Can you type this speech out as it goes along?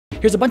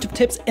Here's a bunch of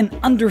tips in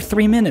under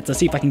 3 minutes. Let's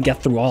see if I can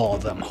get through all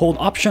of them. Hold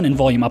Option and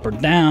volume up or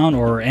down,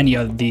 or any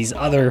of these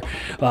other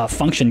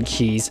function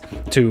keys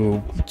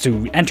to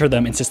enter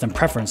them in system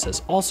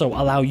preferences. Also,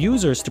 allow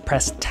users to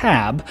press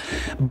Tab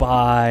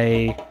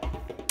by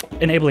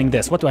enabling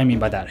this. What do I mean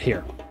by that?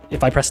 Here.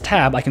 If I press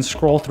Tab, I can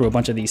scroll through a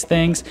bunch of these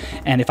things,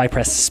 and if I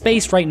press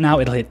space right now,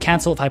 it'll hit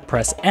cancel. If I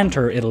press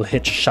enter, it'll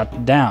hit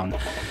shut down.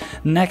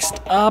 Next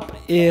up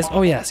is,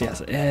 oh yes,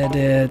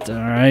 edit, all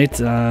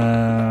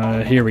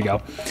right, here we go.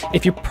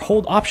 If you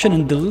hold Option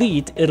and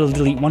delete, it'll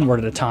delete one word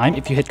at a time.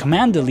 If you hit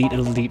Command delete,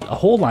 it'll delete a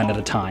whole line at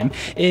a time.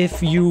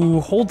 If you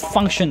hold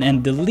Function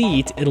and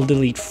delete, it'll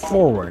delete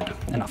forward.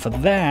 Enough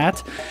of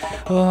that.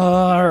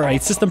 All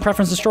right, system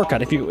preferences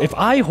shortcut. If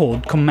I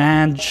hold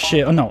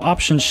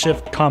Option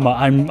Shift comma,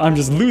 I'm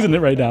just losing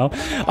it right now.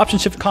 Option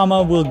Shift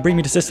comma will bring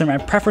me to system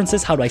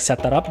preferences. How do I set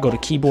that up? Go to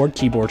keyboard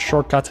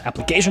shortcuts,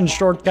 application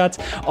shortcuts.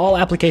 All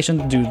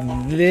applications do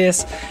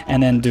this,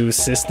 and then do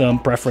system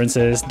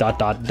preferences ...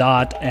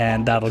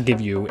 and that'll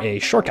give you a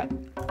shortcut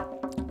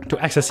to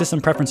access system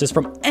preferences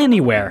from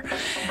anywhere.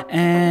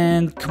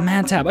 And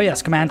Command Tab, oh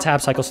yes, Command Tab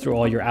cycles through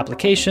all your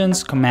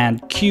applications.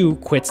 Command Q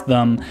quits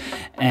them.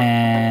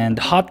 And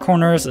hot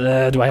corners,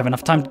 do I have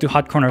enough time to do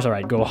hot corners? All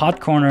right, go hot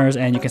corners,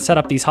 and you can set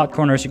up these hot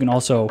corners. You can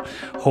also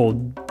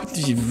hold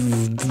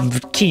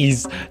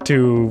keys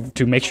to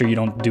make sure you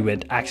don't do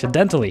it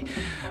accidentally.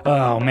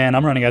 Oh man,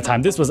 I'm running out of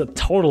time. This was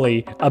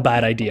totally a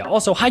bad idea.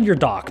 Also, hide your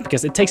dock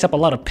because it takes up a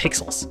lot of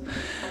pixels.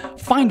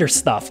 Finder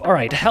stuff. All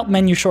right, help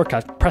menu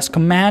shortcut. Press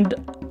Command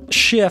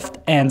Shift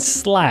and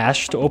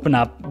slash to open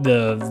up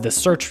the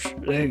search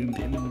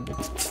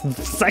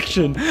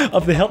section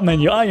of the help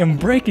menu. I am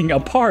breaking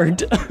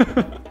apart.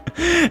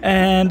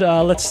 And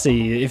let's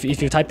see, if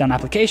you type down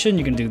application,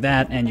 you can do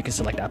that, and you can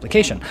select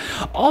application.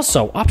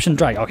 Also, Option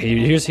drag. Okay,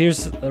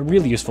 here's a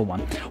really useful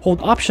one.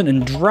 Hold Option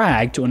and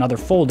drag to another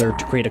folder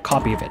to create a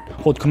copy of it.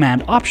 Hold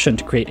Command Option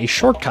to create a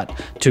shortcut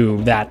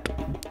to that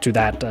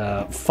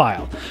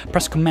file.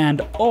 Press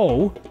Command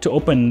O to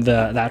open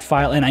that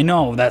file, and I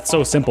know that's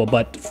so simple,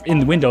 but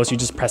in Windows you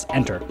just press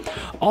Enter.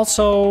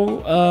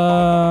 Also,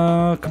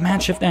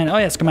 Command Shift N. Oh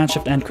yes, Command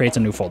Shift N creates a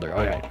new folder.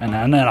 Okay, and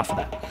enough of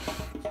that.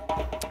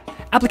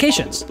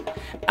 Applications.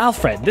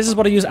 Alfred. This is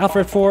what I use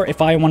Alfred for. If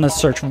I want to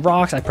search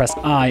rocks, I press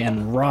I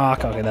and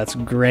rock. Okay, that's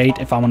great.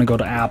 If I want to go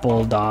to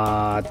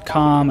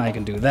apple.com, I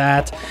can do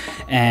that.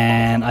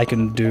 And I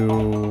can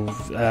do...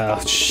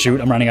 shoot,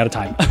 I'm running out of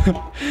time.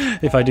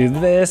 If I do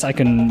this, I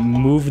can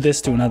move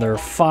this to another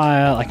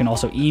file. I can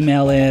also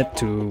email it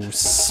to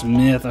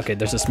Smith. Okay,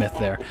 there's a Smith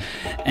there.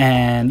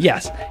 And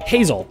yes,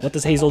 Hazel. What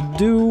does Hazel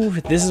do?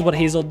 This is what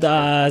Hazel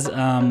does.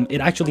 It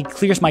actually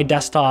clears my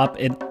desktop.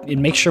 It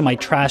makes sure my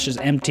trash is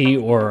empty,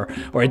 or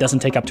it doesn't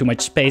take up too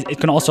much space. It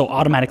can also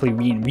automatically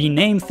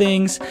rename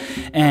things.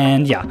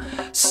 And yeah,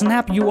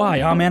 Snap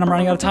UI. Oh man, I'm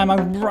running out of time.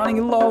 I'm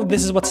running low.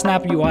 This is what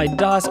Snap UI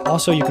does.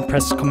 Also, you can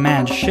press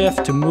Command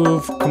Shift to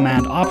move,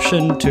 Command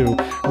Option to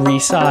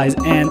resize,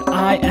 and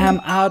I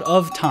am out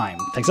of time.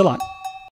 Thanks a lot.